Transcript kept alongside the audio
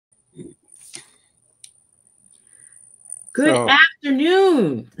Good So,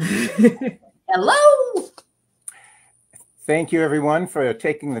 afternoon. Hello. thank you everyone for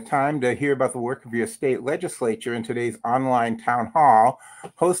taking the time to hear about the work of your state legislature in today's online town hall,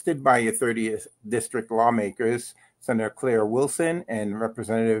 hosted by your 30th district lawmakers, Senator Claire Wilson and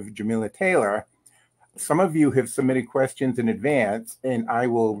Representative Jamila Taylor. Some of you have submitted questions in advance, and I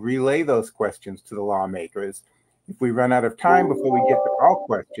will relay those questions to the lawmakers. If we run out of time before we get to all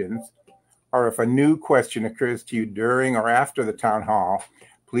questions, or if a new question occurs to you during or after the town hall,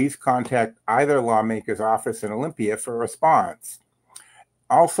 please contact either lawmaker's office in Olympia for a response.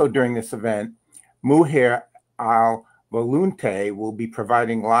 Also during this event, Mujer al Volunte will be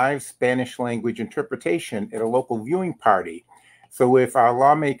providing live Spanish language interpretation at a local viewing party. So if our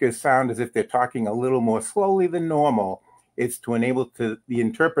lawmakers sound as if they're talking a little more slowly than normal, it's to enable the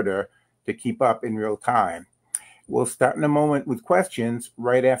interpreter to keep up in real time. We'll start in a moment with questions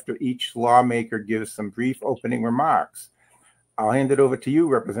right after each lawmaker gives some brief opening remarks. I'll hand it over to you,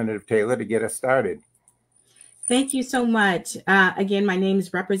 Representative Taylor, to get us started. Thank you so much. Again, my name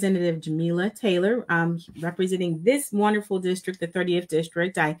is Representative Jamila Taylor. I'm representing this wonderful district, the 30th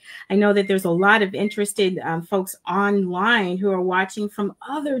district. I know that there's a lot of interested folks online who are watching from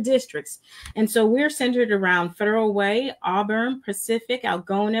other districts. And so we're centered around Federal Way, Auburn, Pacific,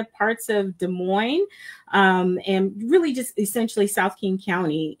 Algona, parts of Des Moines, and really just essentially South King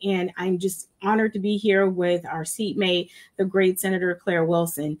County. And I'm just honored to be here with our seatmate, the great Senator Claire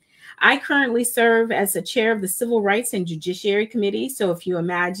Wilson. I currently serve as the chair of the Civil Rights and Judiciary Committee. So if you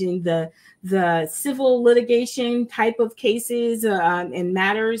imagine the civil litigation type of cases and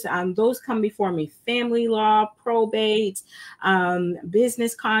matters, those come before me: family law, probate,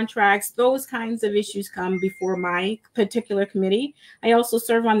 business contracts, those kinds of issues come before my particular committee. I also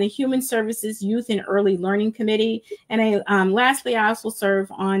serve on the Human Services, Youth and Early Learning Committee. And lastly, I also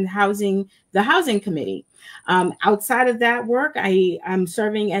serve on the Housing Committee. Outside of that work, I am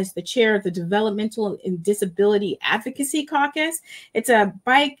serving as the chair of the Developmental and Disability Advocacy Caucus. It's a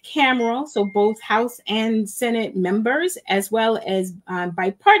bicameral, so both House and Senate members, as well as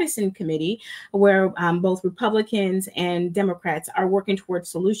bipartisan committee, where both Republicans and Democrats are working towards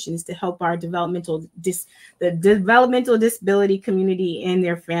solutions to help our developmental disability community and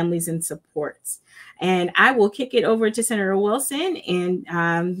their families and supports. And I will kick it over to Senator Wilson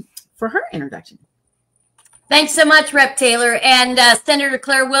and for her introduction. Thanks so much, Rep. Taylor. And Senator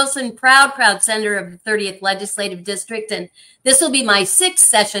Claire Wilson, proud senator of the 30th Legislative District. And this will be my 6th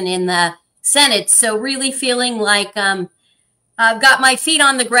session in the Senate. So really feeling like I've got my feet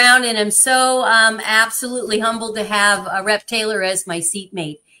on the ground, and I'm so absolutely humbled to have Rep. Taylor as my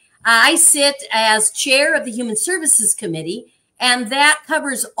seatmate. I sit as chair of the Human Services Committee, and that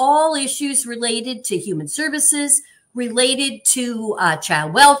covers all issues related to human services, related to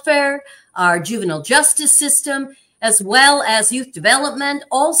child welfare, our juvenile justice system, as well as youth development,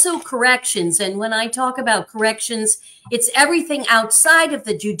 also corrections. And when I talk about corrections, it's everything outside of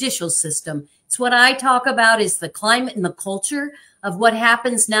the judicial system. It's what I talk about is the climate and the culture of what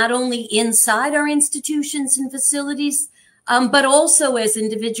happens not only inside our institutions and facilities, but also as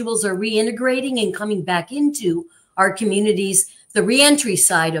individuals are reintegrating and coming back into our communities, the reentry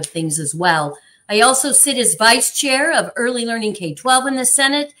side of things as well. I also sit as vice chair of Early Learning K-12 in the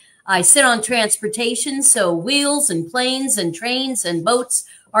Senate. I sit on transportation, so wheels and planes and trains and boats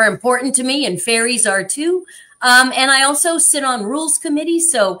are important to me, and ferries are too. And I also sit on Rules Committee,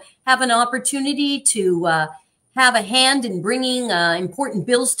 so have an opportunity to have a hand in bringing important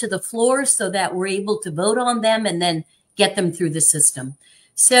bills to the floor so that we're able to vote on them and then get them through the system.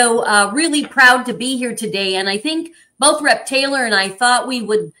 So really proud to be here today. And I think both Rep. Taylor and I thought we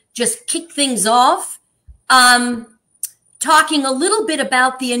would just kick things off talking a little bit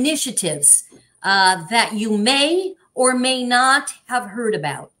about the initiatives that you may or may not have heard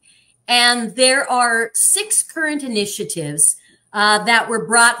about. And there are 6 current initiatives that were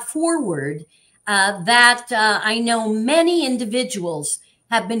brought forward that I know many individuals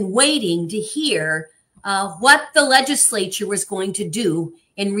have been waiting to hear what the legislature was going to do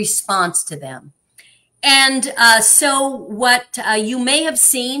in response to them. And so what you may have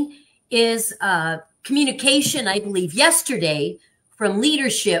seen is communication, I believe, yesterday from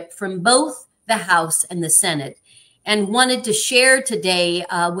leadership from both the House and the Senate, and wanted to share today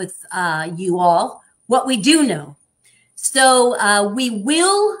with you all what we do know. So we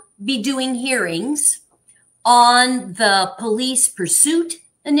will be doing hearings on the police pursuit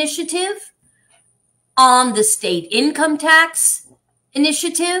initiative, on the state income tax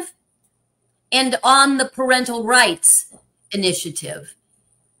initiative, and on the parental rights initiative.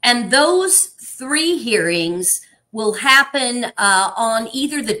 And those 3 hearings will happen on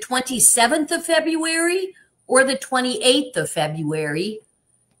either the 27th of February or the 28th of February.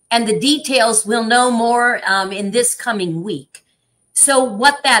 And the details we'll know more in this coming week. So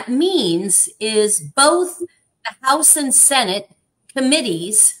what that means is both the House and Senate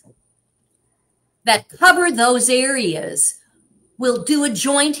committees that cover those areas will do a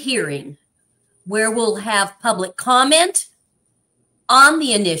joint hearing where we'll have public comment on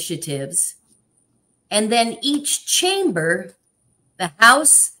the initiatives, and then each chamber, the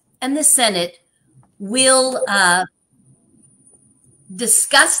House and the Senate, will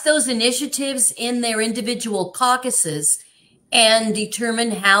discuss those initiatives in their individual caucuses and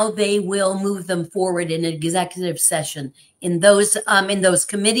determine how they will move them forward in an executive session in those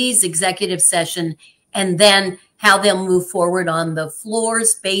committees, executive session, and then how they'll move forward on the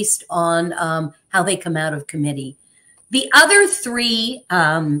floors based on how they come out of committee. The other three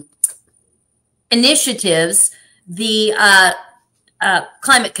initiatives, the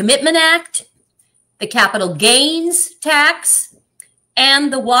Climate Commitment Act, the Capital Gains Tax,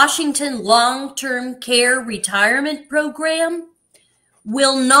 and the Washington Long-Term Care Retirement Program,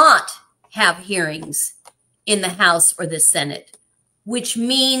 will not have hearings in the House or the Senate, which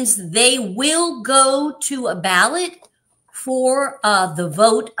means they will go to a ballot for the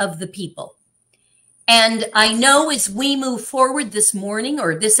vote of the people. And I know as we move forward this morning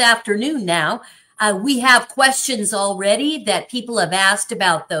or this afternoon now, we have questions already that people have asked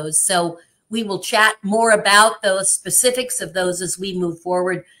about those. So we will chat more about those specifics of those as we move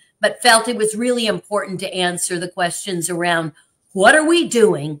forward, but felt it was really important to answer the questions around what are we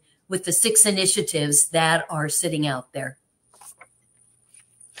doing with the 6 initiatives that are sitting out there.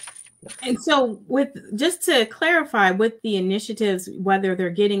 And so just to clarify, with the initiatives, whether they're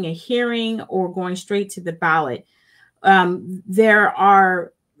getting a hearing or going straight to the ballot, there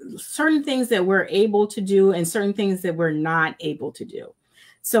are certain things that we're able to do and certain things that we're not able to do.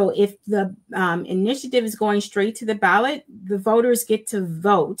 So if the initiative is going straight to the ballot, the voters get to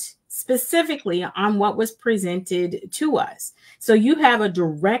vote specifically on what was presented to us. So you have a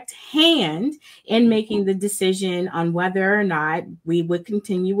direct hand in making the decision on whether or not we would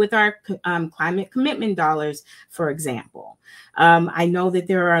continue with our climate commitment dollars, for example. I know that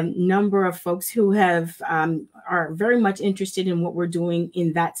there are a number of folks who are very much interested in what we're doing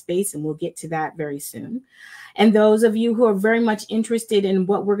in that space, and we'll get to that very soon. And those of you who are very much interested in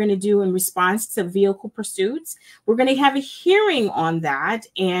what we're going to do in response to vehicle pursuits, we're going to have a hearing on that,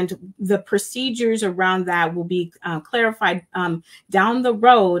 and the procedures around that will be clarified down the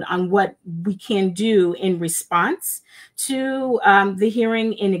road on what we can do in response to the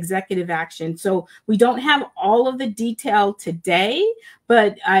hearing in executive action. So we don't have all of the detail today,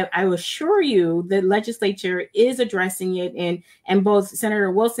 but I assure you the legislature is addressing it, and both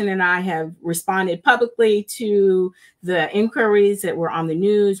Senator Wilson and I have responded publicly to the inquiries that were on the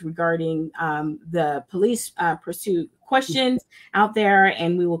news regarding the police pursuit questions out there,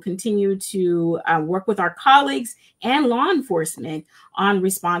 and we will continue to work with our colleagues and law enforcement on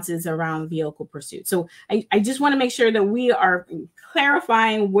responses around vehicle pursuit. So I just want to make sure that we are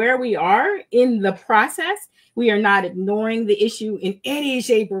clarifying where we are in the process. We are not ignoring the issue in any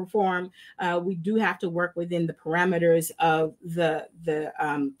shape or form. We do have to work within the parameters of the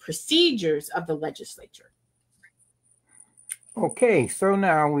procedures of the legislature. Okay, so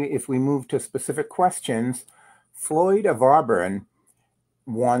now if we move to specific questions, Floyd of Auburn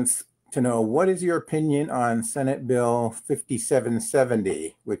wants to know, what is your opinion on Senate Bill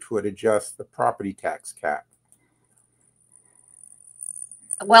 5770, which would adjust the property tax cap?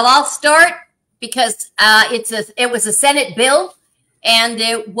 Well, I'll start because it was a Senate bill, and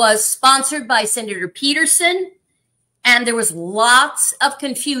it was sponsored by Senator Peterson, and there was lots of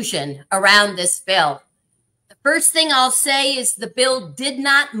confusion around this bill. The first thing I'll say is the bill did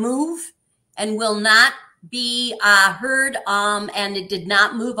not move and will not be heard, and it did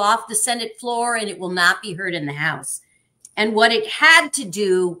not move off the Senate floor, and it will not be heard in the House. And what it had to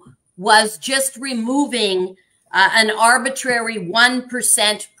do was just removing an arbitrary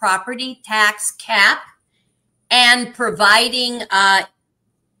 1% property tax cap and providing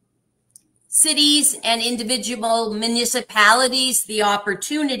cities and individual municipalities the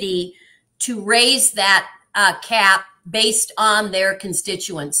opportunity to raise that cap based on their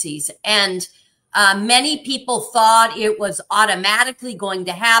constituencies. And many people thought it was automatically going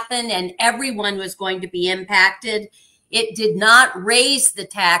to happen and everyone was going to be impacted. It did not raise the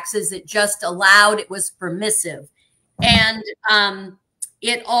taxes. It just allowed, it was permissive. And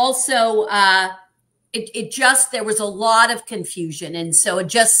it also, there was a lot of confusion. And so it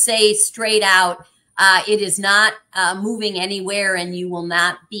just say straight out, it is not moving anywhere and you will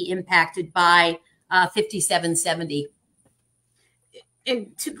not be impacted by 5770.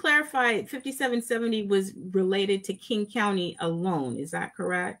 And to clarify, 5770 was related to King County alone. Is that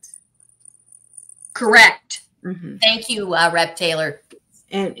correct? Correct. Mm-hmm. Thank you, Rep. Taylor.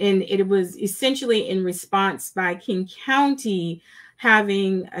 And it was essentially in response by King County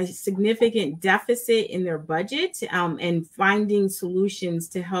having a significant deficit in their budget, and finding solutions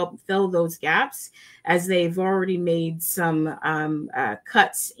to help fill those gaps, as they've already made some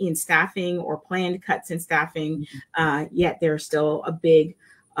cuts in staffing or planned cuts in staffing, yet there's still a big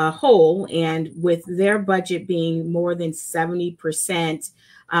hole. And with their budget being more than 70%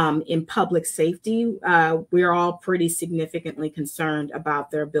 in public safety, we're all pretty significantly concerned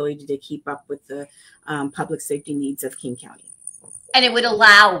about their ability to keep up with the public safety needs of King County. And it would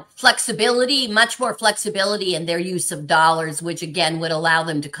allow flexibility, much more flexibility in their use of dollars, which again would allow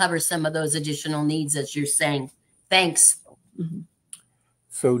them to cover some of those additional needs, as you're saying. Thanks. Mm-hmm.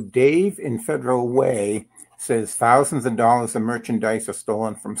 So Dave in Federal Way says thousands of dollars of merchandise are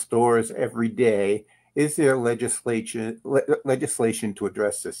stolen from stores every day. Is there legislation to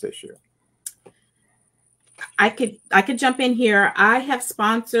address this issue? I could jump in here. I have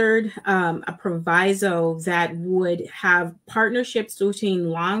sponsored a proviso that would have partnerships between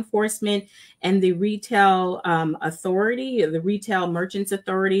law enforcement and the retail authority, the retail merchants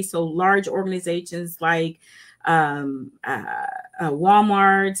authority. So large organizations like Walmart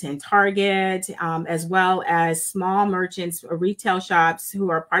and Target, as well as small merchants or retail shops who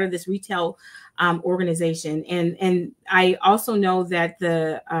are part of this retail organization. And I also know that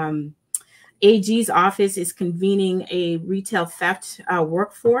the AG's office is convening a retail theft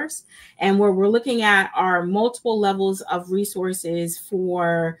workforce, and where we're looking at are multiple levels of resources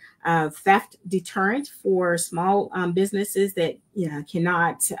for theft deterrent for small businesses that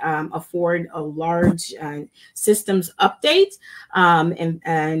cannot afford a large systems update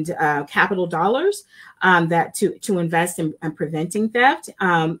and capital dollars that to invest in preventing theft,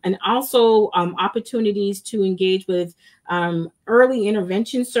 and also opportunities to engage with early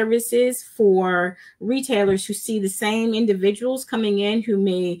intervention services for retailers who see the same individuals coming in who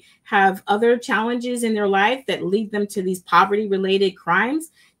may have other challenges in their life that lead them to these poverty-related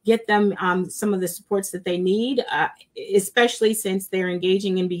crimes, get them some of the supports that they need, especially since they're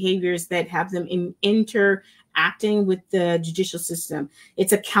engaging in behaviors that have them interacting with the judicial system.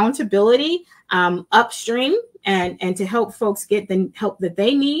 It's accountability upstream and to help folks get the help that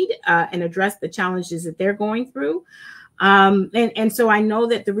they need and address the challenges that they're going through. And so I know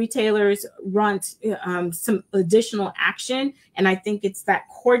that the retailers want some additional action. And I think it's that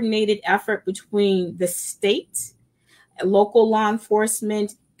coordinated effort between the state, local law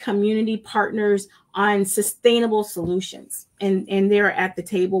enforcement, community partners on sustainable solutions. And they're at the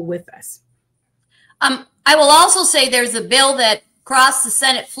table with us. I will also say there's a bill that crossed the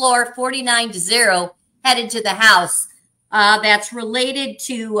Senate floor 49-0, headed to the House. That's related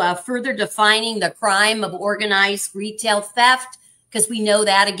to further defining the crime of organized retail theft, because we know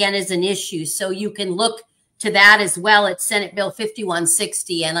that, again, is an issue. So you can look to that as well at Senate Bill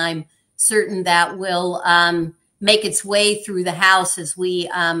 5160, and I'm certain that will make its way through the House as we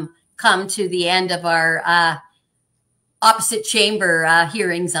come to the end of our opposite chamber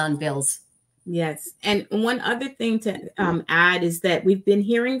hearings on bills. Yes. And one other thing to add is that we've been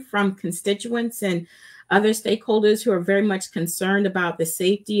hearing from constituents and other stakeholders who are very much concerned about the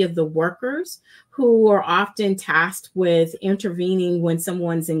safety of the workers who are often tasked with intervening when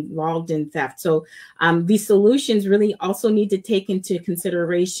someone's involved in theft. So these solutions really also need to take into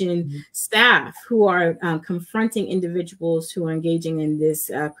consideration staff who are confronting individuals who are engaging in this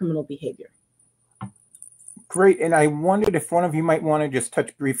criminal behavior. Great. And I wondered if one of you might want to just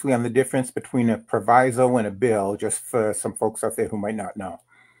touch briefly on the difference between a proviso and a bill, just for some folks out there who might not know.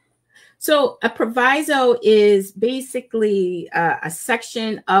 So a proviso is basically a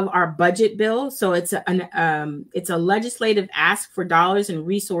section of our budget bill. So it's a legislative ask for dollars and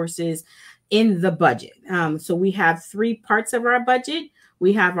resources in the budget. So we have three parts of our budget.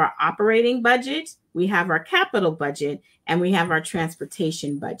 We have our operating budget, we have our capital budget, and we have our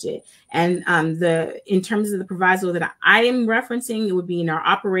transportation budget. And in terms of the proviso that I am referencing, it would be in our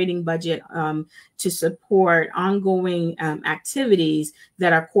operating budget to support ongoing activities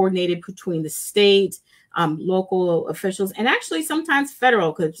that are coordinated between the state, local officials, and actually sometimes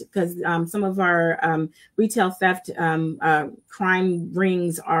federal, because some of our retail theft crime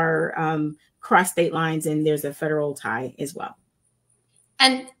rings are cross state lines, and there's a federal tie as well.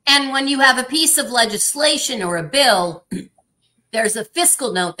 And when you have a piece of legislation or a bill, there's a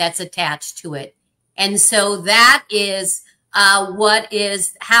fiscal note that's attached to it. And so that is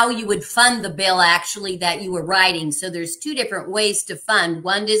how you would fund the bill actually that you were writing. So there's two different ways to fund.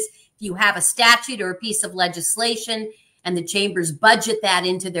 One is if you have a statute or a piece of legislation, and the chambers budget that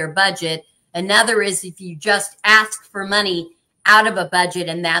into their budget. Another is if you just ask for money out of a budget,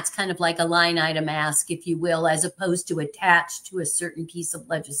 and that's kind of like a line item ask, if you will, as opposed to attached to a certain piece of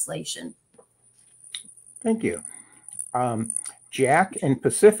legislation. Thank you. Jack in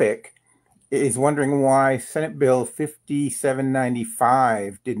Pacific is wondering why Senate Bill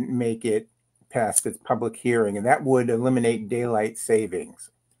 5795 didn't make it past its public hearing, and that would eliminate daylight savings.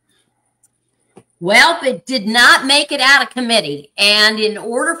 Well, it did not make it out of committee. And in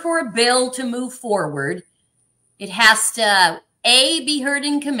order for a bill to move forward, it has to, A, be heard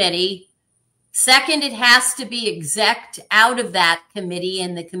in committee. Second, it has to be exec'd out of that committee,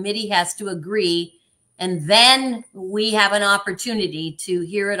 and the committee has to agree. And then we have an opportunity to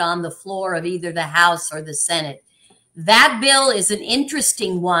hear it on the floor of either the House or the Senate. That bill is an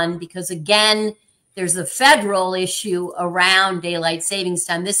interesting one because, again, there's a federal issue around daylight savings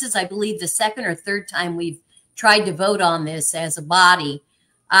time. This is, I believe, the second or third time we've tried to vote on this as a body.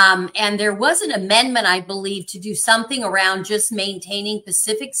 And there was an amendment, I believe, to do something around just maintaining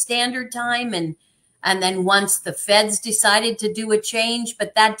Pacific Standard Time. And then once the feds decided to do a change,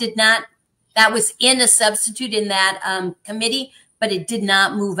 but that did not, that was in a substitute in that committee, but it did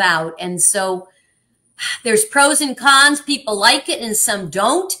not move out. And so there's pros and cons. People like it and some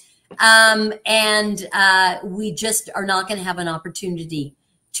don't. We just are not going to have an opportunity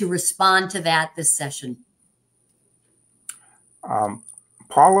to respond to that this session.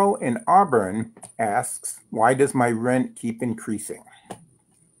 Paulo in Auburn asks, why does my rent keep increasing?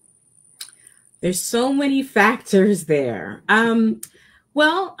 There's so many factors there.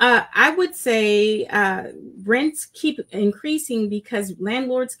 Well, I would say rents keep increasing because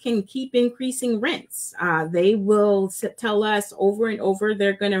landlords can keep increasing rents. They will tell us over and over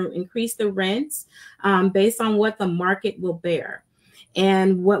they're going to increase the rents based on what the market will bear.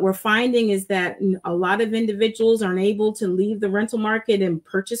 And what we're finding is that a lot of individuals aren't able to leave the rental market and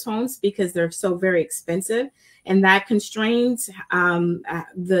purchase homes because they're so very expensive. And that constrains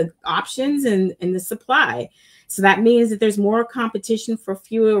the options and the supply. So that means that there's more competition for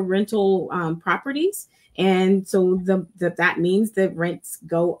fewer rental properties. And so that means that rents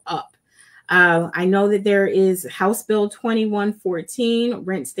go up. I know that there is House Bill 2114,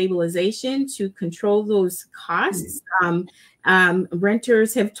 rent stabilization, to control those costs.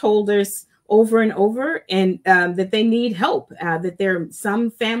 Renters have told us over and over and that they need help, that some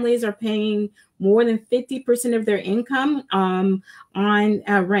families are paying more than 50% of their income on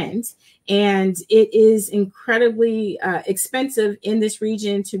rent. And it is incredibly expensive in this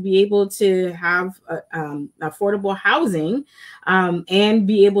region to be able to have affordable housing and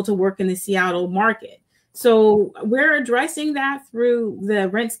be able to work in the Seattle market. So we're addressing that through the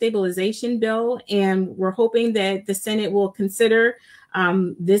rent stabilization bill, and we're hoping that the Senate will consider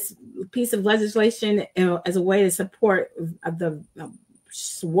this piece of legislation as a way to support the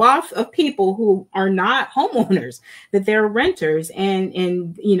swath of people who are not homeowners, that they're renters.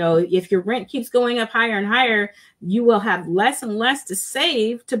 And you know, if your rent keeps going up higher and higher, you will have less and less to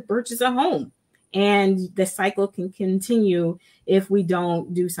save to purchase a home. And the cycle can continue if we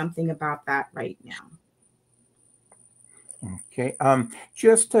don't do something about that right now. Okay,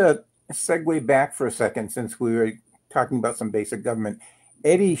 just to segue back for a second, since we were talking about some basic government,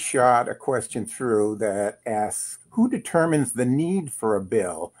 Eddie shot a question through that asks, who determines the need for a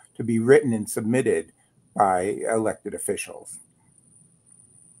bill to be written and submitted by elected officials?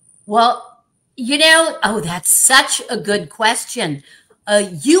 Well, you know, that's such a good question.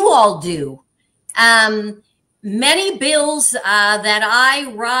 You all do. Many bills that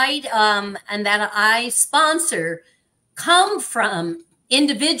I write and that I sponsor come from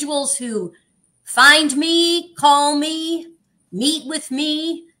individuals who find me, call me, meet with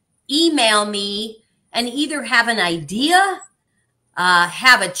me, email me, and either have an idea,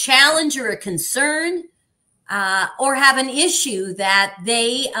 have a challenge or a concern, or have an issue that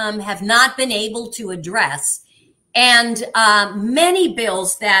they have not been able to address. And many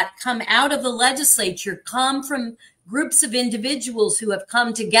bills that come out of the legislature come from groups of individuals who have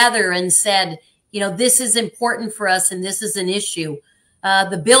come together and said, you know, this is important for us and this is an issue.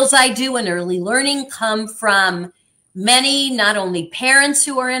 The bills I do in early learning come from many, not only parents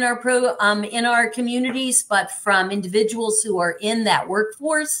who are in our communities, but from individuals who are in that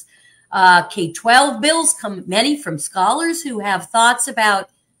workforce. K-12 bills come many from scholars who have thoughts about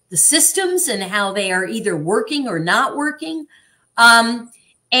the systems and how they are either working or not working. And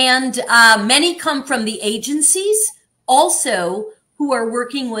many come from the agencies also who are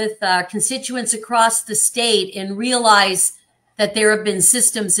working with constituents across the state and realize that there have been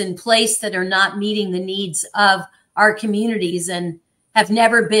systems in place that are not meeting the needs of our communities and have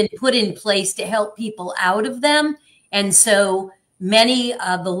never been put in place to help people out of them. And so many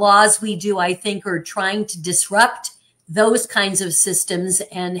of the laws we do, I think, are trying to disrupt those kinds of systems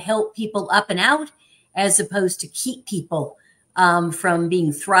and help people up and out, as opposed to keep people from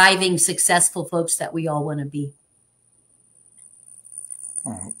being thriving, successful folks that we all want to be.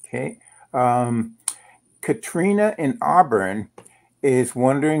 Okay. Katrina in Auburn is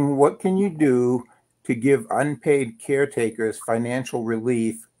wondering, what can you do to give unpaid caretakers financial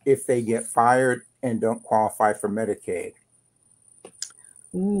relief if they get fired and don't qualify for Medicaid?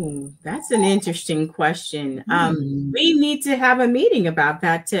 Ooh, that's an interesting question. We need to have a meeting about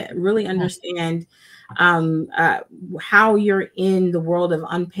that to really understand how you're in the world of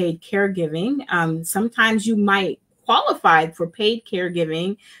unpaid caregiving. Sometimes you might qualify for paid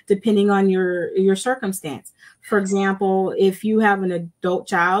caregiving depending on your circumstance. For example, if you have an adult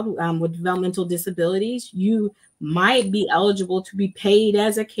child with developmental disabilities, you might be eligible to be paid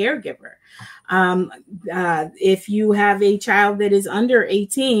as a caregiver. If you have a child that is under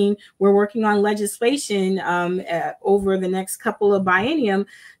 18, we're working on legislation over the next couple of biennium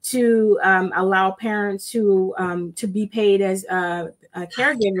to allow parents to be paid as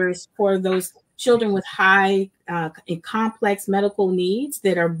caregivers for those children with high and complex medical needs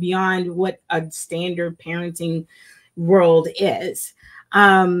that are beyond what a standard parenting world is.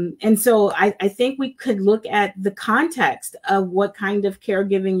 And so I think we could look at the context of what kind of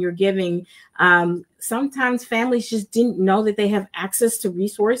caregiving you're giving. Sometimes families just didn't know that they have access to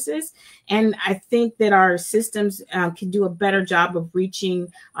resources. And I think that our systems can do a better job of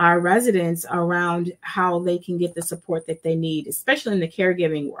reaching our residents around how they can get the support that they need, especially in the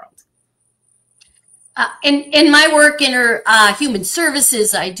caregiving world. In my work in human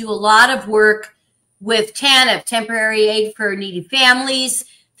services, I do a lot of work with TANF, Temporary Aid for Needy Families,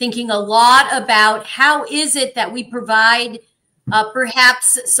 thinking a lot about how is it that we provide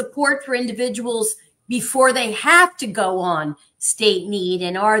perhaps support for individuals before they have to go on state need,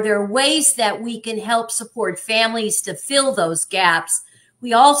 and are there ways that we can help support families to fill those gaps?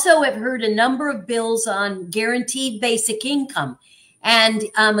 We also have heard a number of bills on guaranteed basic income. And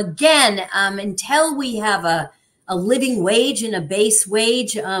again, until we have a living wage and a base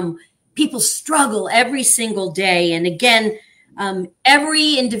wage, people struggle every single day. And again,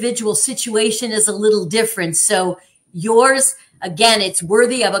 every individual situation is a little different. So yours, again, it's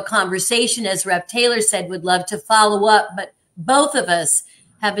worthy of a conversation. As Rep. Taylor said, would love to follow up. But both of us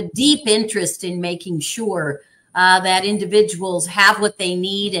have a deep interest in making sure that individuals have what they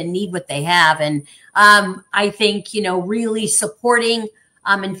need and need what they have. And I think, really supporting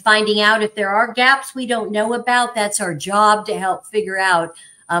and finding out if there are gaps we don't know about. That's our job, to help figure out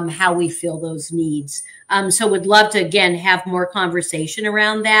how we fill those needs. So would love to, again, have more conversation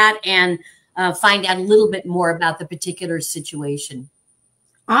around that and find out a little bit more about the particular situation.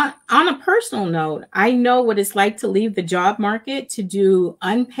 On a personal note, I know what it's like to leave the job market to do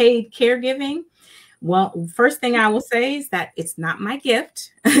unpaid caregiving. Well, first thing I will say is that it's not my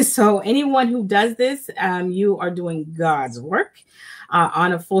gift. So anyone who does this, you are doing God's work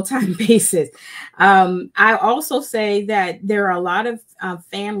on a full-time basis. I also say that there are a lot of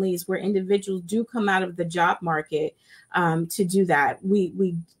families where individuals do come out of the job market to do that.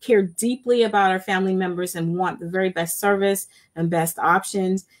 We care deeply about our family members and want the very best service and best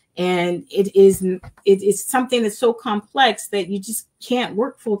options. And it is something that's so complex that you just can't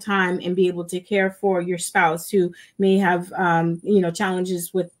work full time and be able to care for your spouse who may have,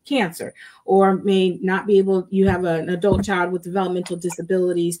 challenges with cancer, or may not be able, you have an adult child with developmental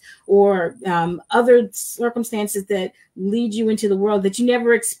disabilities, or other circumstances that lead you into the world that you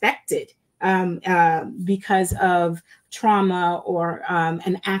never expected because of trauma or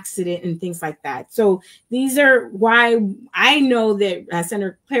an accident and things like that. So these are why I know that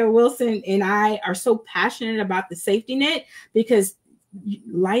Senator Claire Wilson and I are so passionate about the safety net, because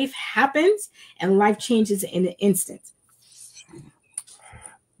life happens and life changes in an instant.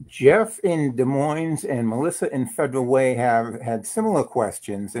 Jeff in Des Moines and Melissa in Federal Way have had similar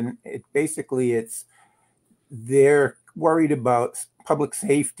questions, and they're worried about public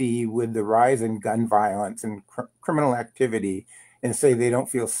safety with the rise in gun violence and criminal activity, and say they don't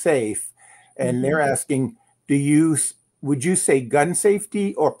feel safe. And they're asking, would you say gun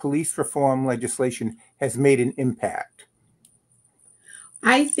safety or police reform legislation has made an impact?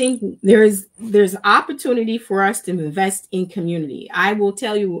 I think there's opportunity for us to invest in community. I will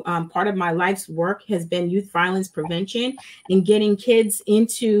tell you, part of my life's work has been youth violence prevention and getting kids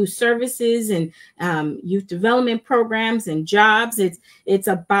into services and youth development programs and jobs. It's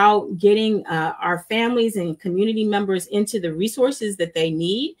about getting our families and community members into the resources that they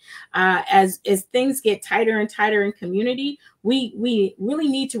need. As things get tighter and tighter in community, we really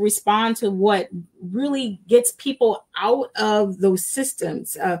need to respond to what really gets people out of those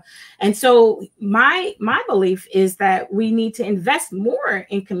systems. And so my belief is that we need to invest more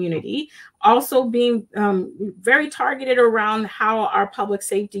in community, also being very targeted around how our public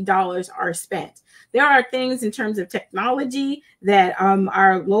safety dollars are spent. There are things in terms of technology that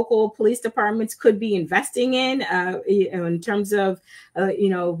our local police departments could be investing in terms of,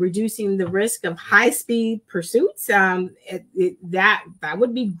 reducing the risk of high-speed pursuits. That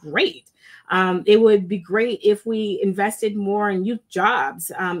would be great. It would be great if we invested more in youth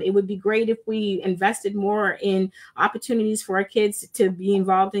jobs. It would be great if we invested more in opportunities for our kids to be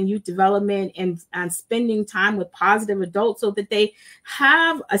involved in youth development and spending time with positive adults so that they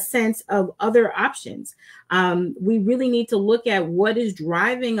have a sense of other options. We really need to look at what is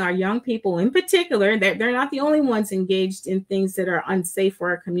driving our young people in particular. They're not the only ones engaged in things that are unsafe for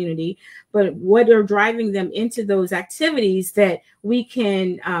our community, but what are driving them into those activities that we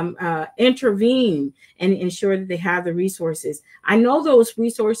can intervene and ensure that they have the resources. I know those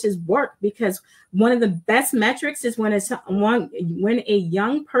resources work because one of the best metrics is when a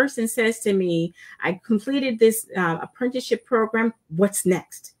young person says to me, I completed this apprenticeship program, what's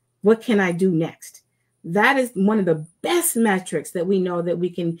next? What can I do next? That is one of the best metrics that we know that we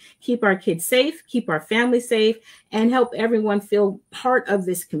can keep our kids safe, keep our family safe, and help everyone feel part of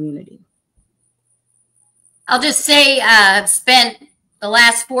this community. I'll just say I've spent the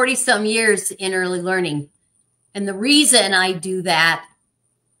last 40 some years in early learning. And the reason I do that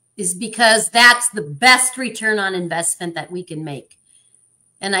is because that's the best return on investment that we can make.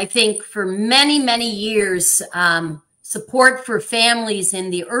 And I think for many, many years, support for families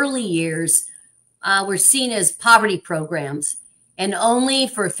in the early years were seen as poverty programs and only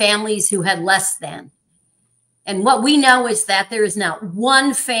for families who had less than. And what we know is that there is not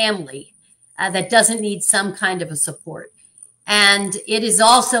one family that doesn't need some kind of a support. And it is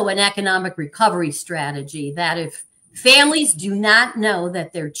also an economic recovery strategy that if families do not know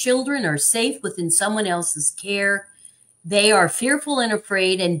that their children are safe within someone else's care, they are fearful and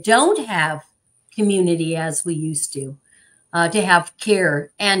afraid and don't have community as we used to have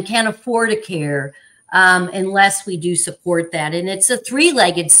care and can't afford a care unless we do support that. And it's a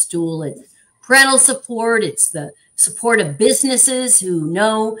three-legged stool. It's parental support. It's the support of businesses who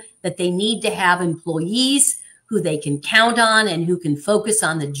know that they need to have employees who they can count on and who can focus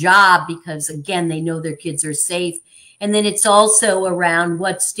on the job because, again, they know their kids are safe. And then it's also around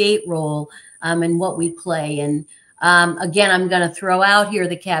what state role and what we play. And again, I'm going to throw out here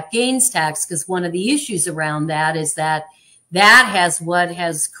the cap gains tax because one of the issues around that is that what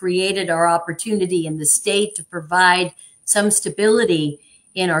has created our opportunity in the state to provide some stability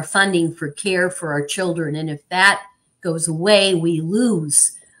in our funding for care for our children. And if that goes away, we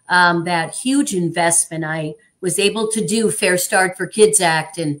lose that huge investment. I was able to do Fair Start for Kids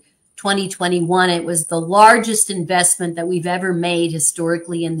Act in 2021. It was the largest investment that we've ever made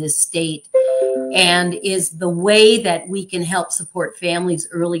historically in this state and is the way that we can help support families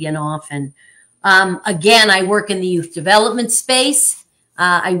early and often. Again, I work in the youth development space.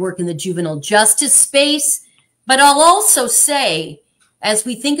 I work in the juvenile justice space. But I'll also say, as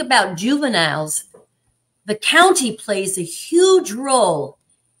we think about juveniles, the county plays a huge role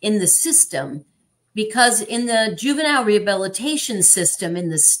in the system because in the juvenile rehabilitation system in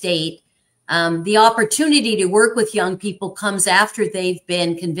the state, the opportunity to work with young people comes after they've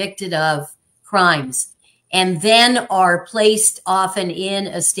been convicted of crimes and then are placed often in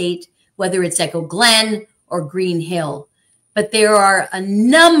a state, whether it's Echo Glen or Green Hill. But there are a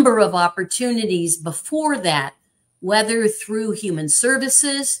number of opportunities before that, whether through human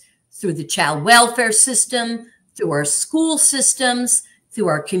services, through the child welfare system, through our school systems, through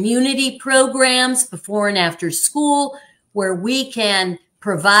our community programs before and after school, where we can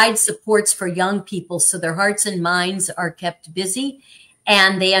provide supports for young people so their hearts and minds are kept busy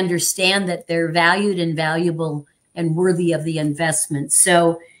and they understand that they're valued and valuable and worthy of the investment.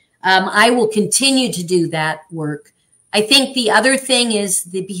 So I will continue to do that work. I think the other thing is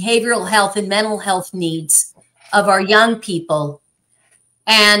the behavioral health and mental health needs of our young people.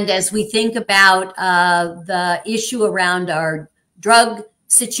 And as we think about the issue around our drug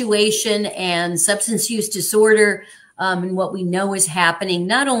situation and substance use disorder and what we know is happening,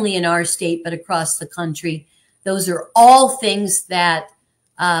 not only in our state, but across the country, those are all things that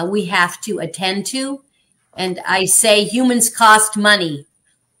we have to attend to. And I say humans cost money,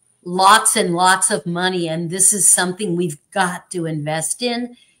 lots and lots of money. And this is something we've got to invest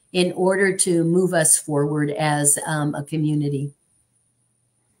in order to move us forward as a community.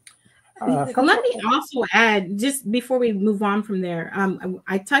 Let me also add, just before we move on from there,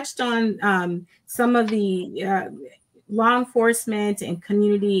 I touched on some of the law enforcement and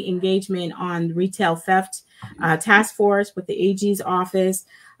community engagement on retail theft task force with the AG's office.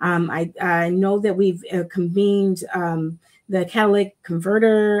 I know that we've convened the catalytic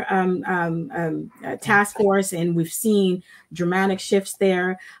converter task force, and we've seen dramatic shifts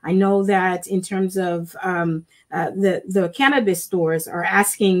there. I know that in terms of the cannabis stores are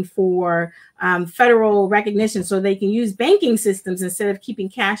asking for federal recognition so they can use banking systems instead of keeping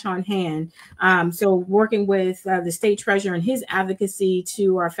cash on hand. So working with the state treasurer and his advocacy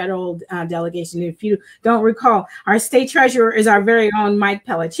to our federal delegation. If you don't recall, our state treasurer is our very own Mike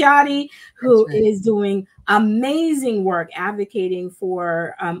Pellicciati, who is doing amazing work advocating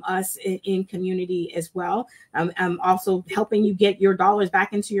for us in community as well. Also helping you get your dollars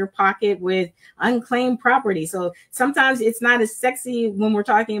back into your pocket with unclaimed property. So sometimes it's not as sexy when we're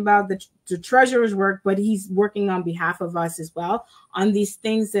talking about the treasurer's work, but he's working on behalf of us as well on these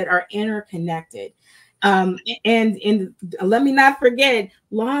things that are interconnected. And let me not forget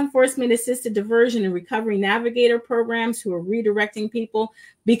law enforcement assisted diversion and recovery navigator programs who are redirecting people,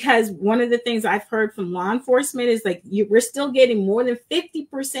 because one of the things I've heard from law enforcement is like we're still getting more than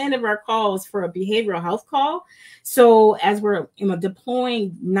 50% of our calls for a behavioral health call. So as we're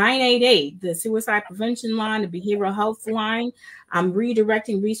deploying 988, the suicide prevention line, the behavioral health line,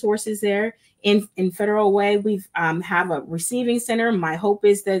 redirecting resources there. In Federal Way, we've have a receiving center. My hope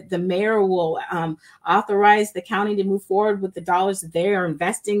is that the mayor will authorize the county to move forward with the dollars that they are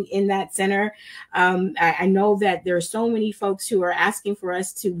investing in that center. I know that there are so many folks who are asking for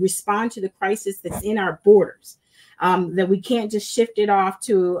us to respond to the crisis that's in our borders, that we can't just shift it off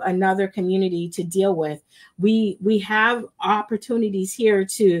to another community to deal with. We have opportunities here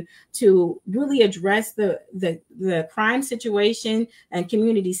to really address the crime situation and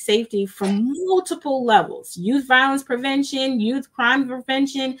community safety from multiple levels: youth violence prevention, youth crime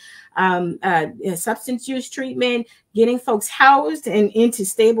prevention, substance use treatment, getting folks housed and into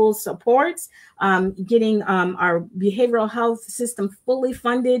stable supports, getting our behavioral health system fully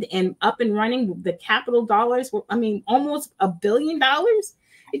funded and up and running. The capital dollars, I mean, almost $1 billion.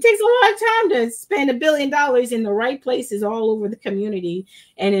 It takes a lot of time to spend $1 billion in the right places all over the community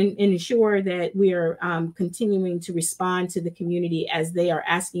and ensure that we are continuing to respond to the community as they are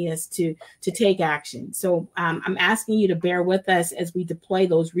asking us to take action. So I'm asking you to bear with us as we deploy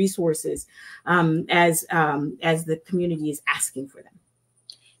those resources as the community is asking for them.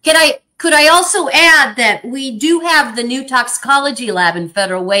 Could I also add that we do have the new toxicology lab in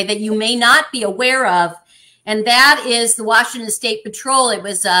Federal Way that you may not be aware of, and that is the Washington State Patrol. It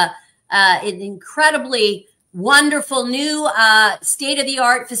was an incredibly wonderful new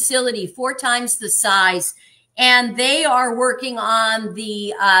state-of-the-art facility, 4 times the size, and they are working on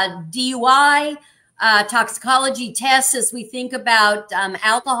the DUI toxicology tests as we think about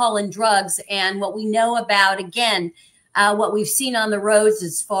alcohol and drugs, and what we know about, again, what we've seen on the roads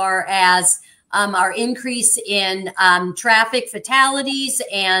as far as our increase in traffic fatalities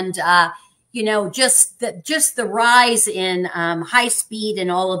and just the rise in high speed and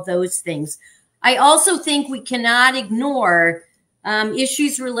all of those things. I also think we cannot ignore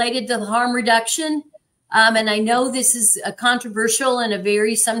issues related to harm reduction. And I know this is a controversial and a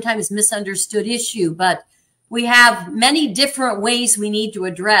very sometimes misunderstood issue, but we have many different ways we need to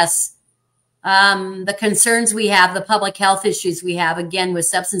address the concerns we have, the public health issues we have, again, with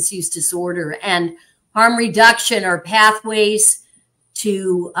substance use disorder, and harm reduction or pathways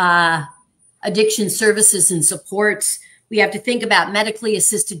to addiction services and supports. We have to think about medically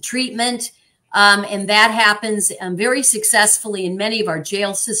assisted treatment, and that happens very successfully in many of our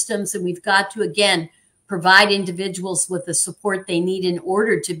jail systems. And we've got to, again, provide individuals with the support they need in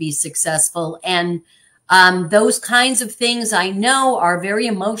order to be successful. And those kinds of things I know are very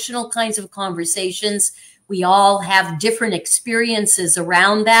emotional kinds of conversations. We all have different experiences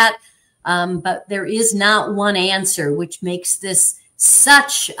around that, but there is not one answer, which makes this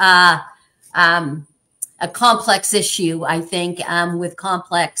such a complex issue, I think, with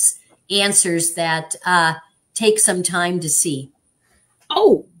complex answers that take some time to see.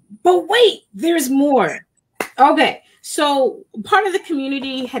 Oh, but wait, there's more. Okay. So part of the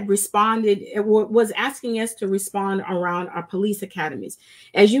community had responded, was asking us to respond around our police academies.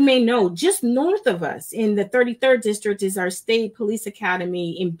 As you may know, just north of us in the 33rd district is our state police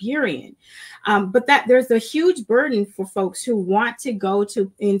academy in Burien. But that there's a huge burden for folks who want to go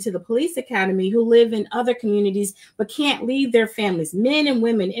into the police academy, who live in other communities, but can't leave their families, men and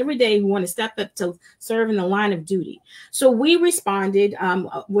women every day who want to step up to serve in the line of duty. So we responded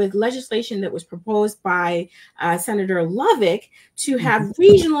with legislation that was proposed by Senator Lovick to have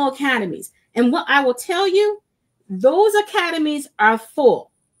regional academies. And what I will tell you, those academies are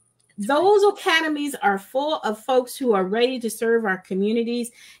full. Those academies are full of folks who are ready to serve our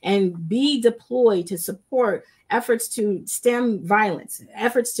communities and be deployed to support efforts to stem violence,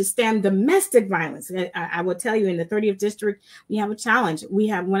 efforts to stem domestic violence. I will tell you, in the 30th district, we have a challenge. We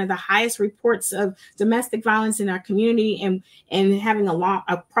have one of the highest reports of domestic violence in our community, and having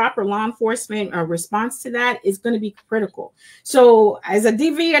a proper law enforcement response to that is going to be critical. So as a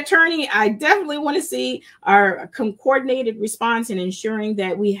DV attorney, I definitely want to see our coordinated response and ensuring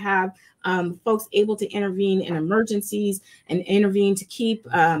that we have folks able to intervene in emergencies and intervene to keep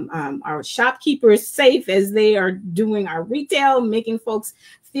our shopkeepers safe as they are doing our retail, making folks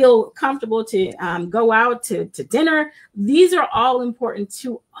feel comfortable to go out to dinner. These are all important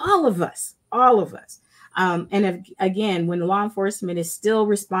to all of us, again, when law enforcement is still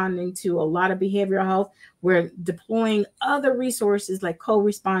responding to a lot of behavioral health, we're deploying other resources like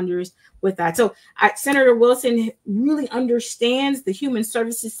co-responders with that. So Senator Wilson really understands the human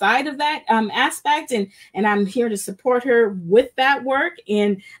services side of that aspect, and I'm here to support her with that work.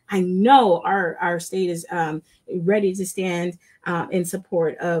 And I know our state is ready to stand in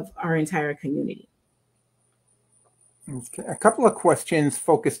support of our entire community. Okay. A couple of questions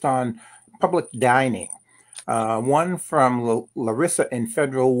focused on public dining. One from Larissa in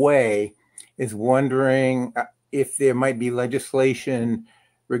Federal Way is wondering if there might be legislation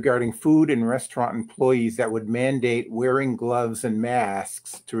regarding food and restaurant employees that would mandate wearing gloves and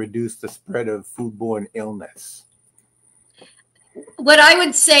masks to reduce the spread of foodborne illness. What I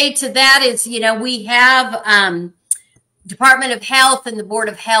would say to that is, we have Department of Health and the Board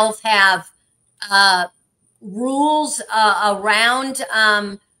of Health have rules around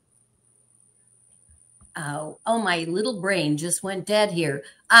oh, my little brain just went dead here.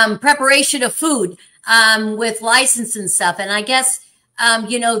 Preparation of food with license and stuff. And I guess,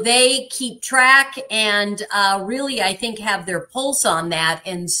 they keep track and really, I think, have their pulse on that.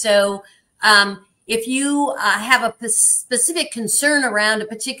 And so if you have a specific concern around a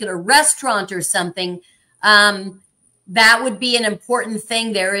particular restaurant or something, that would be an important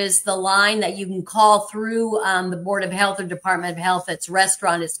thing. There is the line that you can call through the Board of Health or Department of Health. It's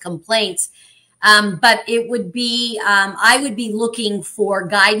restaurant, it's complaints. But it would be, I would be looking for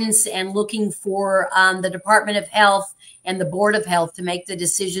guidance and looking for the Department of Health and the Board of Health to make the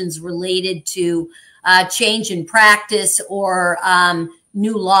decisions related to change in practice or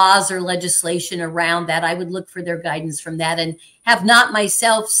new laws or legislation around that. I would look for their guidance from that, and have not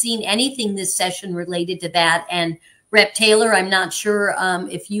myself seen anything this session related to that. And Rep. Taylor, I'm not sure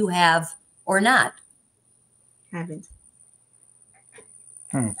if you have or not. Haven't.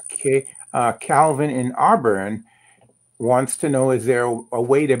 Okay. Calvin in Auburn wants to know, is there a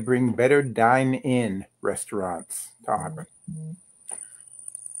way to bring better dine-in restaurants to Auburn?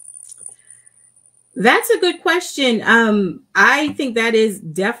 That's a good question. I think that is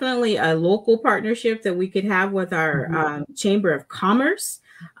definitely a local partnership that we could have with our Chamber of Commerce,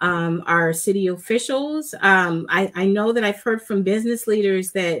 our city officials. I know that I've heard from business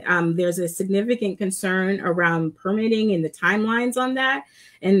leaders that there's a significant concern around permitting and the timelines on that.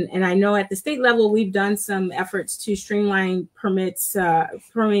 And I know at the state level, we've done some efforts to streamline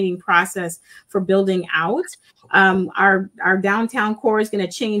permitting process for building out. Our downtown core is going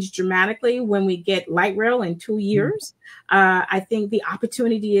to change dramatically when we get light rail in 2 years. I think the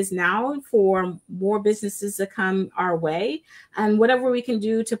opportunity is now for more businesses to come our way, and whatever we can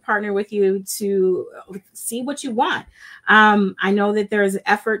do to partner with you to see what you want. I know that there is an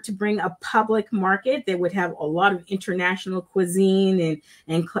effort to bring a public market that would have a lot of international cuisine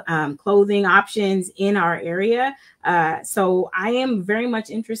and clothing options in our area. So I am very much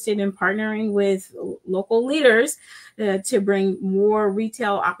interested in partnering with local leaders to bring more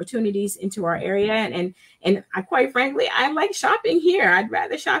retail opportunities into our area. And I, quite frankly, I like shopping here. I'd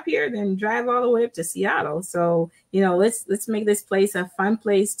rather shop here than drive all the way up to Seattle. So, let's make this place a fun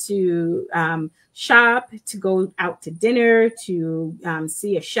place to shop, to go out to dinner, to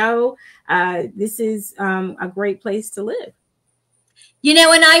see a show. This is a great place to live.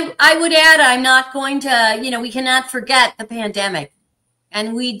 And I would add, I'm not going to, we cannot forget the pandemic.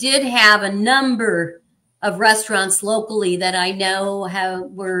 And we did have a number of restaurants locally that I know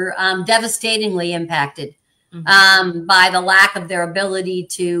were devastatingly impacted by the lack of their ability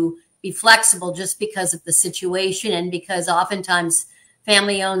to be flexible just because of the situation, and because oftentimes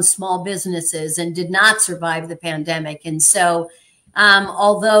family-owned small businesses and did not survive the pandemic. And so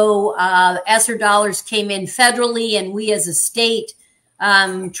although ESSER dollars came in federally and we as a state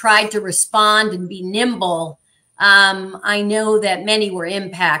tried to respond and be nimble, I know that many were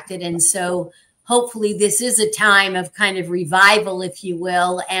impacted. And so hopefully this is a time of kind of revival, if you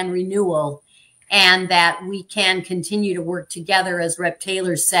will, and renewal, and that we can continue to work together, as Rep.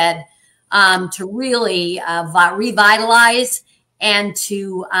 Taylor said, to really revitalize and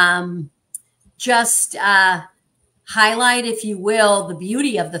to just highlight, if you will, the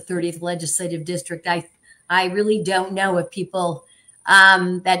beauty of the 30th Legislative District. I really don't know if people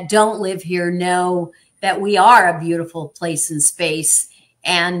that don't live here know that we are a beautiful place and space,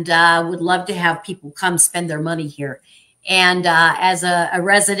 and would love to have people come spend their money here. And as a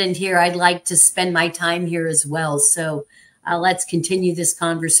resident here, I'd like to spend my time here as well. So let's continue this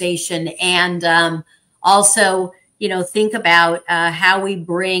conversation, and also, you know, think about how we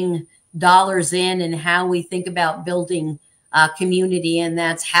bring dollars in and how we think about building community, and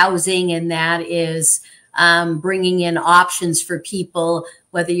that's housing, and that is bringing in options for people,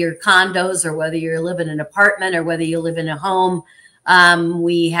 whether you're condos or whether you live in an apartment or whether you live in a home.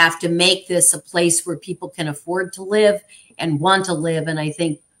 We have to make this a place where people can afford to live and want to live. And I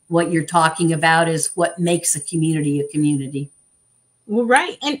think what you're talking about is what makes a community a community. Well,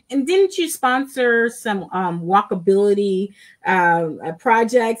 right. And didn't you sponsor some walkability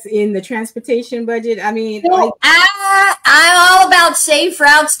projects in the transportation budget? I mean, well, I'm all about safe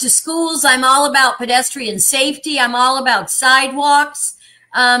routes to schools. I'm all about pedestrian safety. I'm all about sidewalks.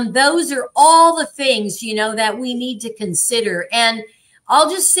 Those are all the things, you know, that we need to consider. And I'll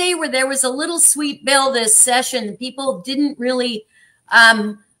just say, where there was a little sweet bill this session, people didn't really,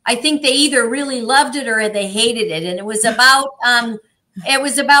 I think they either really loved it or they hated it. And it was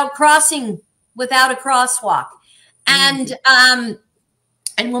about crossing without a crosswalk. And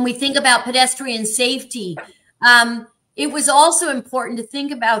when we think about pedestrian safety, it was also important to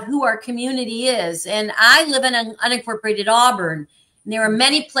think about who our community is. And I live in an unincorporated Auburn. And there are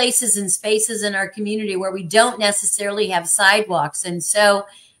many places and spaces in our community where we don't necessarily have sidewalks. And so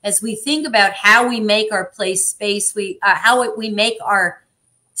as we think about how we make our how we make our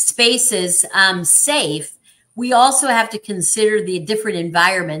spaces safe, we also have to consider the different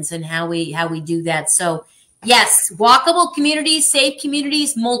environments and how we do that. So yes, walkable communities, safe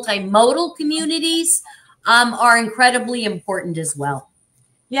communities, multimodal communities are incredibly important as well.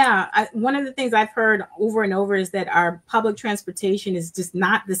 Yeah, one of the things I've heard over and over is that our public transportation is just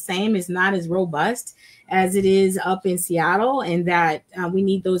not the same, is not as robust as it is up in Seattle, and that we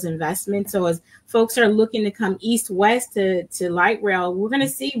need those investments. So as folks are looking to come east-west to light rail, we're going to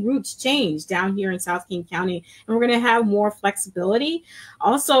see routes change down here in South King County, and we're going to have more flexibility.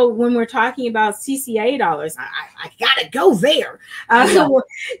 Also, when we're talking about CCA dollars, I got to go there.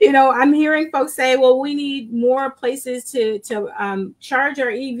 You know, I'm hearing folks say, well, we need more places to charge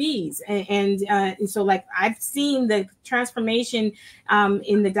our EVs. And so, like, I've seen the transformation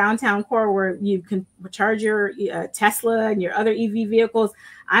in the downtown core where you can charge your Tesla and your other EV vehicles.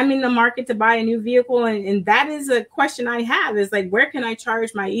 I'm in the market to buy a new vehicle, and that is a question I have, is like, where can I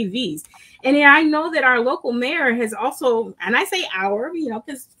charge my EVs? And I know that our local mayor has also, and I say our, you know,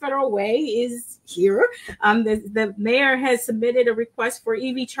 because Federal Way is here. The mayor has submitted a request for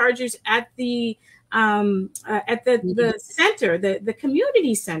EV chargers at the center, the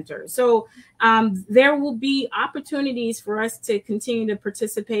community center. So there will be opportunities for us to continue to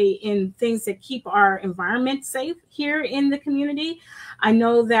participate in things that keep our environment safe here in the community. I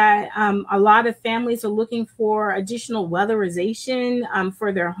know that a lot of families are looking for additional weatherization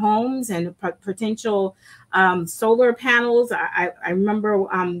for their homes and potential solar panels. I remember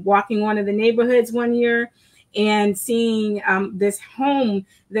walking one of the neighborhoods one year and seeing this home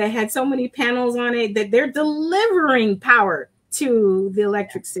that had so many panels on it that they're delivering power to the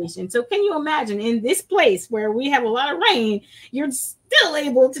electric station. So can you imagine, in this place where we have a lot of rain, you're still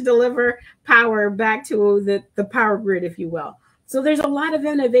able to deliver power back to the power grid, if you will. So there's a lot of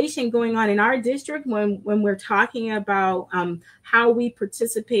innovation going on in our district when we're talking about how we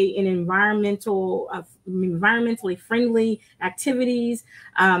participate in environmentally friendly activities.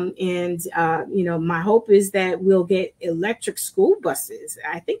 You know, my hope is that we'll get electric school buses.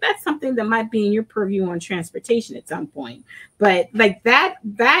 I think that's something that might be in your purview on transportation at some point. But like that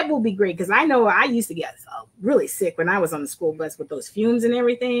will be great, because I know I used to get really sick when I was on the school bus with those fumes and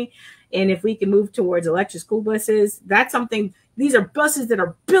everything. And if we can move towards electric school buses, that's something. These are buses that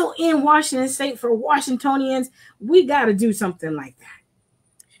are built in Washington State for Washingtonians. We got to do something like that.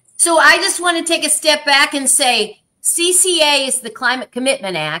 So I just want to take a step back and say CCA is the Climate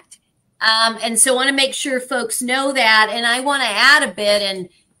Commitment Act. And so I want to make sure folks know that. And I want to add a bit. And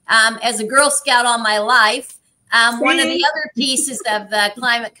as a Girl Scout all my life, one of the other pieces of the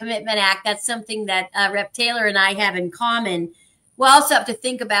Climate Commitment Act, that's something that Rep. Taylor and I have in common. We also have to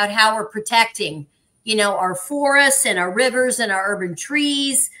think about how we're protecting, you know, our forests and our rivers and our urban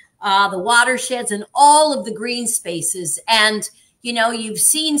trees, the watersheds and all of the green spaces. And, you know, you've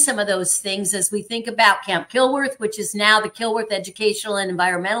seen some of those things as we think about Camp Kilworth, which is now the Kilworth Educational and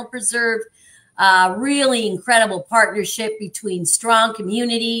Environmental Preserve. Really incredible partnership between strong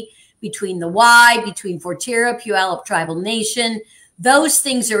community, between the Y, between Forterra, Puyallup Tribal Nation. Those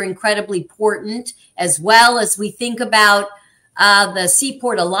things are incredibly important, as well as we think about the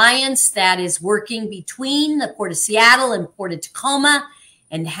Seaport Alliance that is working between the Port of Seattle and Port of Tacoma,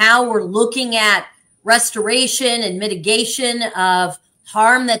 and how we're looking at restoration and mitigation of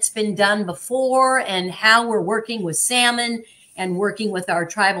harm that's been done before, and how we're working with salmon and working with our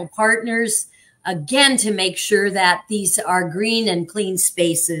tribal partners, again, to make sure that these are green and clean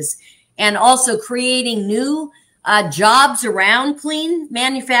spaces, and also creating new jobs around clean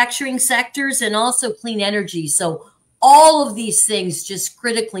manufacturing sectors and also clean energy. So all of these things just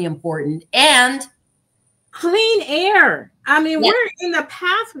critically important. And clean air. I mean, yes, we're in the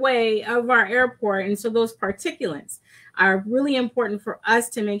pathway of our airport, and so those particulates are really important for us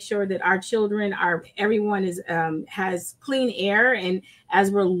to make sure that our children, everyone is has clean air. And as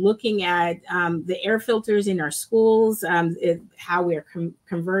we're looking at the air filters in our schools, how we're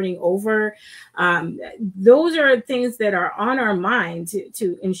converting over, those are things that are on our mind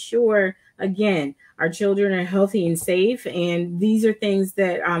to ensure, again, our children are healthy and safe. And these are things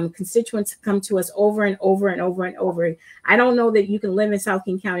that constituents come to us over and over and over and over. I don't know that you can live in South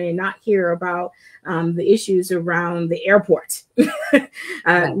King County and not hear about the issues around the airport,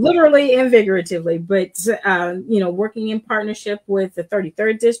 literally and figuratively. But, you know, working in partnership with the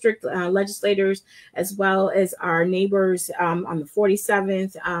 33rd District legislators, as well as our neighbors on the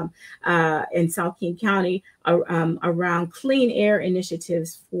 47th in South King County, around clean air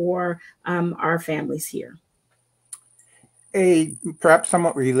initiatives for our families here. A perhaps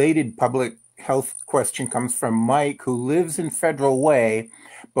somewhat related public health question comes from Mike, who lives in Federal Way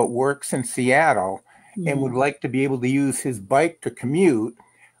but works in Seattle and would like to be able to use his bike to commute,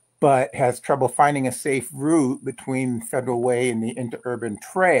 but has trouble finding a safe route between Federal Way and the interurban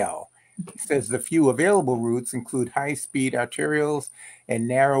trail. He says the few available routes include high-speed arterials and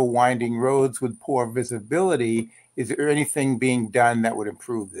narrow winding roads with poor visibility. Is there anything being done that would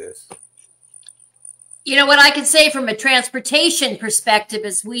improve this? You know, what I can say from a transportation perspective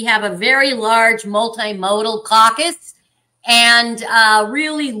is we have a very large multimodal caucus, and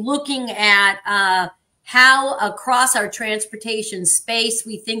really looking at how across our transportation space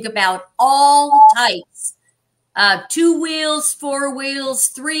we think about all types, 2 wheels, 4 wheels,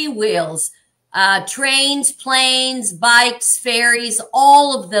 3 wheels, trains, planes, bikes, ferries,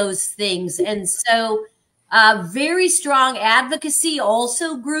 all of those things. And so very strong advocacy,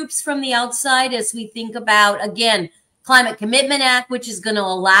 also groups from the outside, as we think about, again, Climate Commitment Act, which is going to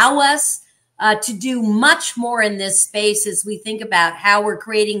allow us to do much more in this space as we think about how we're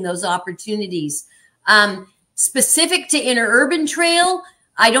creating those opportunities. Specific to interurban trail,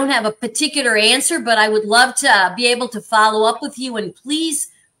 I don't have a particular answer, but I would love to be able to follow up with you, and please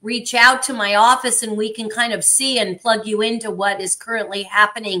reach out to my office and we can kind of see and plug you into what is currently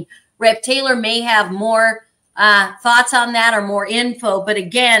happening. Rep. Taylor may have more thoughts on that or more info, but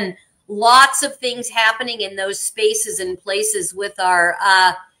again, lots of things happening in those spaces and places with our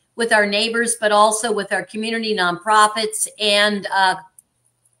neighbors, but also with our community nonprofits and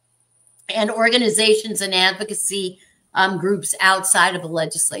organizations and advocacy groups outside of the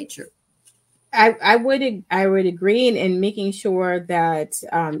legislature. I would agree in making sure that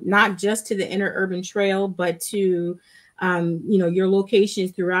not just to the interurban trail, but to you know, your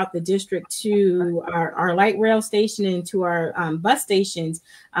locations throughout the district, to our light rail station and to our bus stations.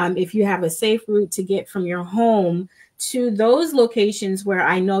 If you have a safe route to get from your home to those locations where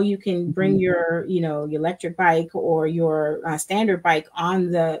I know you can bring your, you know, your electric bike or your standard bike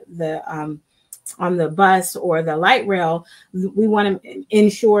on the bus or the light rail, we want to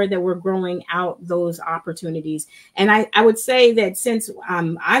ensure that we're growing out those opportunities. And I would say that since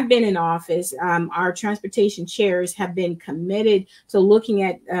I've been in office, our transportation chairs have been committed to looking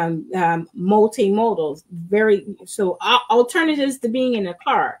at multimodals, alternatives to being in a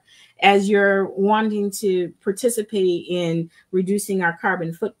car, as you're wanting to participate in reducing our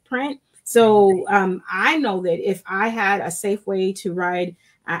carbon footprint. So I know that if I had a safe way to ride,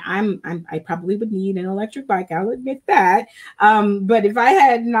 I probably would need an electric bike. I'll admit that. But if I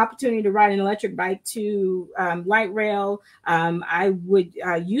had an opportunity to ride an electric bike to light rail, I would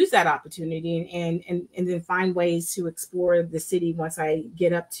use that opportunity and then find ways to explore the city once I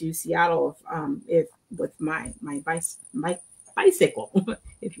get up to Seattle, if with my bicycle,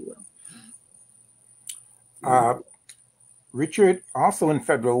 if you will. Richard, also in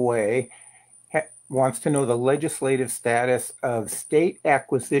Federal Way, wants to know the legislative status of state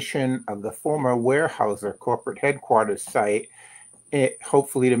acquisition of the former Weyerhaeuser corporate headquarters site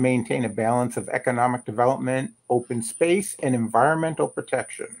hopefully to maintain a balance of economic development, open space, and environmental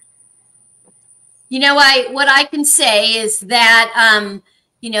protection. You know, what I can say is that,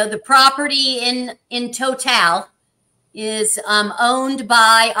 you know, the property in total is owned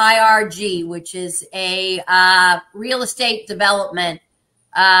by IRG, which is a real estate development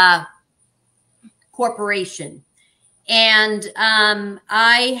corporation. And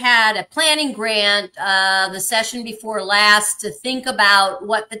I had a planning grant the session before last to think about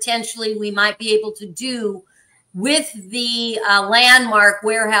what potentially we might be able to do with the landmark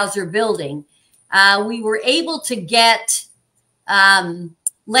Weyerhaeuser building. We were able to get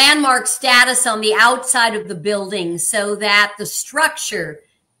landmark status on the outside of the building so that the structure,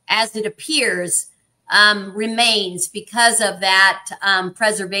 as it appears, remains because of that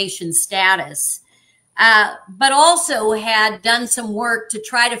preservation status. But also had done some work to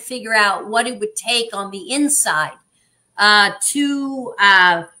try to figure out what it would take on the inside to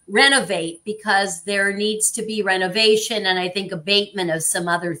renovate, because there needs to be renovation and I think abatement of some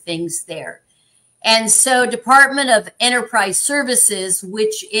other things there. And so Department of Enterprise Services,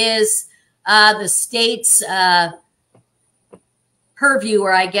 which is the state's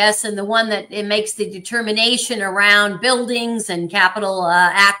purviewer, I guess, and the one that it makes the determination around buildings and capital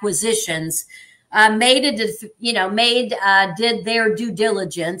acquisitions, did their due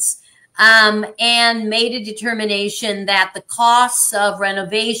diligence and made a determination that the costs of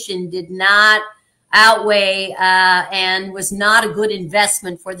renovation did not outweigh and was not a good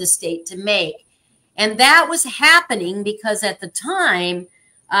investment for the state to make. And that was happening because at the time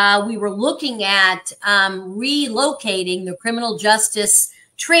we were looking at relocating the Criminal Justice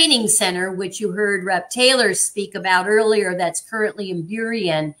Training Center, which you heard Rep. Taylor speak about earlier, that's currently in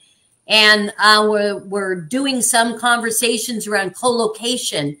Burien. And we're doing some conversations around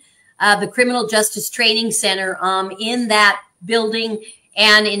co-location, the Criminal Justice Training Center in that building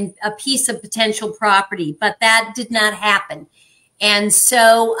and in a piece of potential property, but that did not happen. And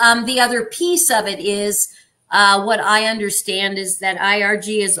so the other piece of it is what I understand is that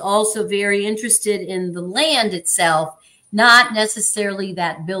IRG is also very interested in the land itself, not necessarily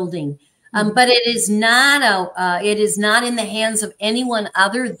that building. But it is not in the hands of anyone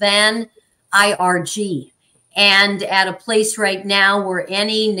other than IRG. And at a place right now where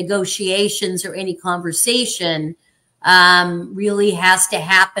any negotiations or any conversation really has to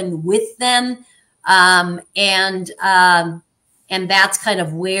happen with them, and that's kind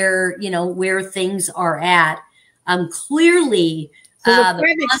of where where things are at. Clearly. So the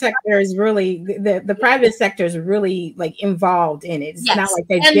private sector is really the private sector is really like involved in it. It's not like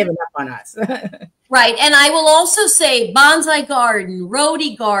they've given up on us. Right. And I will also say bonsai garden,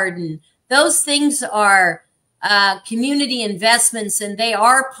 roadie garden, those things are community investments and they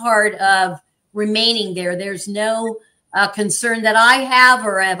are part of remaining there. There's no concern that I have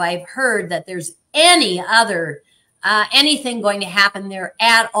or have I heard that there's any other anything going to happen there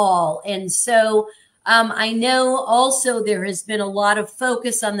at all. And so I know also there has been a lot of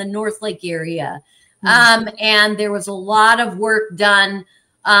focus on the North Lake area. And there was a lot of work done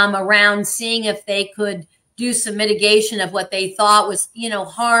around seeing if they could do some mitigation of what they thought was,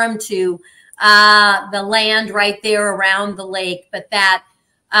 harm to the land right there around the lake. But that,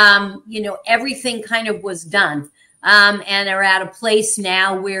 everything kind of was done and are at a place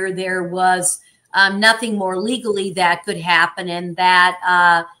now where there was nothing more legally that could happen, and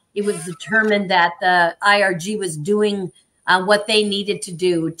that it was determined that the IRG was doing what they needed to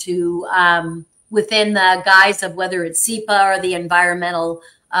do to within the guise of whether it's SEPA or the environmental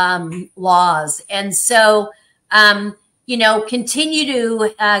laws. And so, continue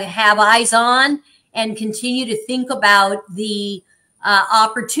to have eyes on and continue to think about the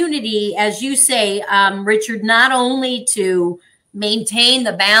opportunity, as you say, Richard, not only to maintain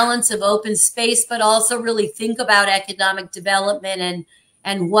the balance of open space, but also really think about economic development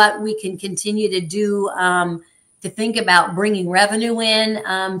and what we can continue to do to think about bringing revenue in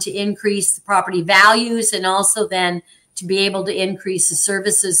to increase the property values, and also then to be able to increase the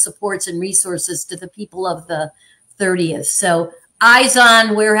services, supports, and resources to the people of the 30th. So eyes on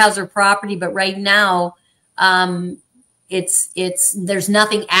Weyerhaeuser property, but right now there's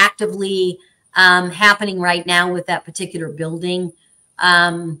nothing actively happening right now with that particular building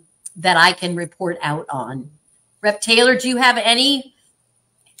that I can report out on. Rep. Taylor, do you have any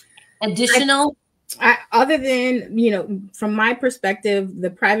additional? Other than, from my perspective, the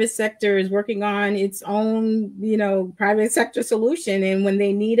private sector is working on its own, private sector solution. And when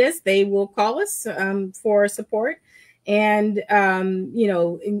they need us, they will call us for support. And, in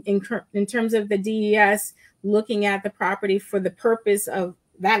terms of the DES, looking at the property for the purpose of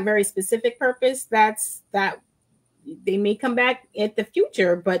that very specific purpose, that they may come back at the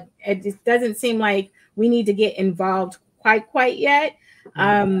future, but it just doesn't seem like we need to get involved quite yet.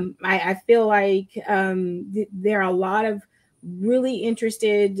 I feel like there are a lot of really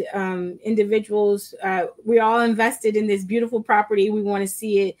interested individuals. We're all invested in this beautiful property. We want to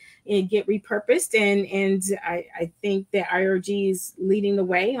see it get repurposed, and I think that IRG is leading the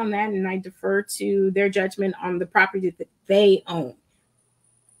way on that, and I defer to their judgment on the property that they own.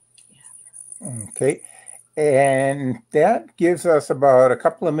 Okay. And that gives us about a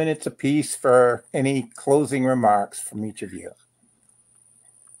couple of minutes apiece for any closing remarks from each of you.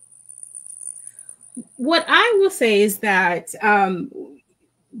 What I will say is that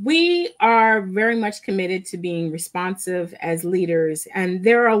we are very much committed to being responsive as leaders. And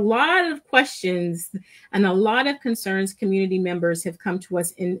there are a lot of questions and a lot of concerns community members have come to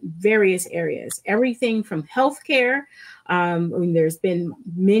us in various areas, everything from healthcare. There's been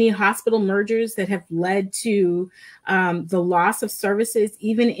many hospital mergers that have led to the loss of services,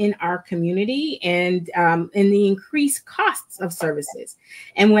 even in our community, and the increased costs of services.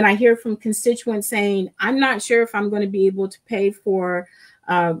 And when I hear from constituents saying, I'm not sure if I'm going to be able to pay for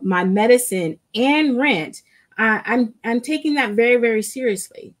my medicine and rent, I'm taking that very, very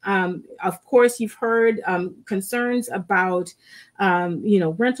seriously. Of course, you've heard concerns about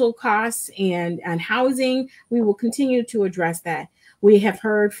rental costs and housing. We will continue to address that. We have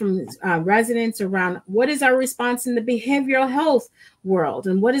heard from residents around what is our response in the behavioral health world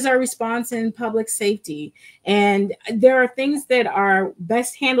and what is our response in public safety. And there are things that are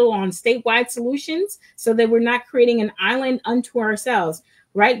best handled on statewide solutions so that we're not creating an island unto ourselves.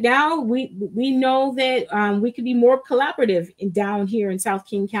 Right now, we know that we could be more collaborative down here in South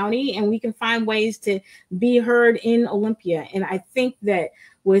King County, and we can find ways to be heard in Olympia. And I think that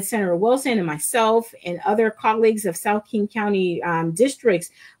with Senator Wilson and myself and other colleagues of South King County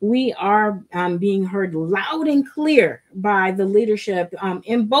districts, we are being heard loud and clear by the leadership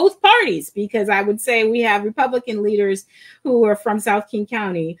in both parties, because I would say we have Republican leaders who are from South King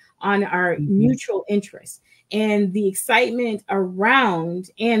County on our mutual interests. And the excitement around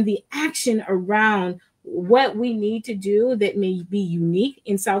and the action around what we need to do that may be unique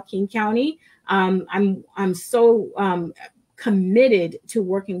in South King County. I'm so committed to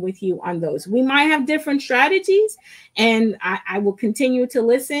working with you on those. We might have different strategies, and I will continue to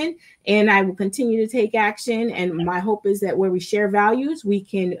listen, and I will continue to take action. And my hope is that where we share values, we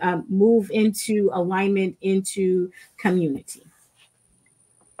can move into alignment into community.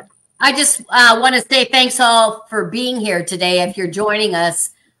 I just want to say thanks all for being here today. If you're joining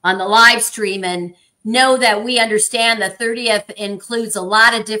us on the live stream, and know that we understand the 30th includes a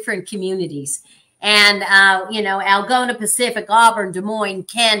lot of different communities, and Algona, Pacific, Auburn, Des Moines,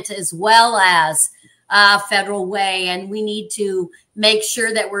 Kent, as well as Federal Way. And we need to make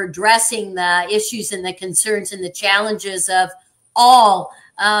sure that we're addressing the issues and the concerns and the challenges of all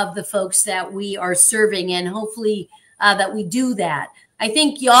of the folks that we are serving, and hopefully that we do that. I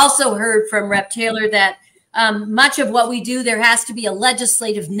think you also heard from Rep. Taylor that much of what we do, there has to be a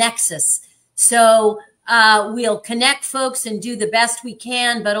legislative nexus. So we'll connect folks and do the best we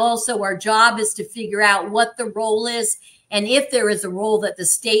can, but also our job is to figure out what the role is and if there is a role that the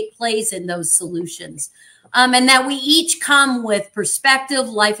state plays in those solutions. And that we each come with perspective,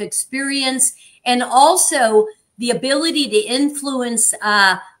 life experience, and also the ability to influence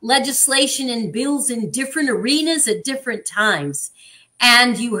legislation and bills in different arenas at different times.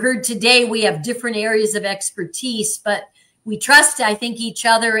 And you heard today we have different areas of expertise, but we trust, I think, each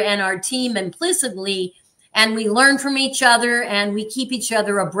other and our team implicitly, and we learn from each other, and we keep each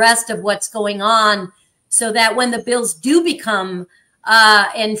other abreast of what's going on, so that when the bills do become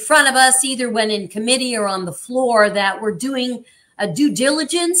in front of us, either when in committee or on the floor, that we're doing a due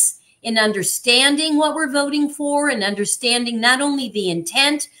diligence in understanding what we're voting for and understanding not only the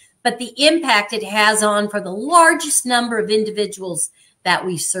intent, but the impact it has on for the largest number of individuals that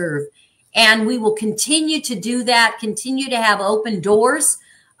we serve. And we will continue to do that, continue to have open doors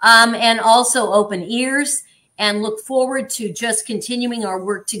and also open ears, and look forward to just continuing our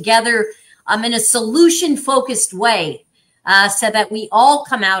work together in a solution-focused way so that we all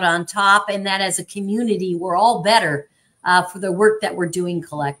come out on top, and that as a community, we're all better for the work that we're doing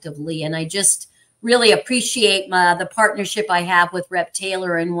collectively. And I just really appreciate the partnership I have with Rep.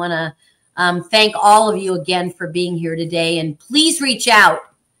 Taylor, and want to thank all of you again for being here today. And please reach out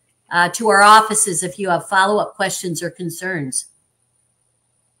to our offices if you have follow-up questions or concerns.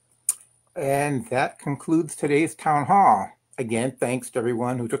 And that concludes today's town hall. Again, thanks to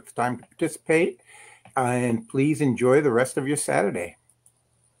everyone who took the time to participate, and please enjoy the rest of your Saturday.